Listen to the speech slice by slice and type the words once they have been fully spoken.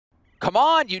Come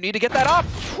on, you need to get that up.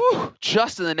 Whew,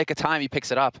 just in the nick of time, he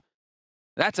picks it up.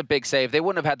 That's a big save. They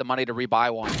wouldn't have had the money to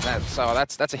rebuy one. So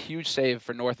that's a huge save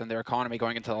for North and their economy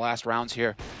going into the last rounds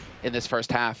here in this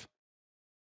first half.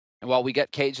 And while we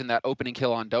get Cage in that opening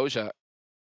kill on Doja,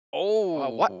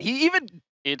 what? He even...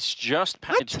 It's just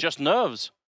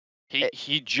nerves.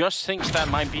 He just thinks that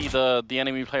might be the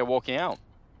enemy player walking out.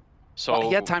 So well,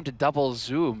 he had time to double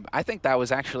zoom. I think that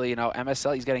was actually, you know,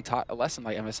 MSL, he's getting taught a lesson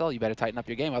like MSL, you better tighten up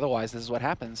your game, otherwise this is what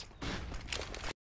happens.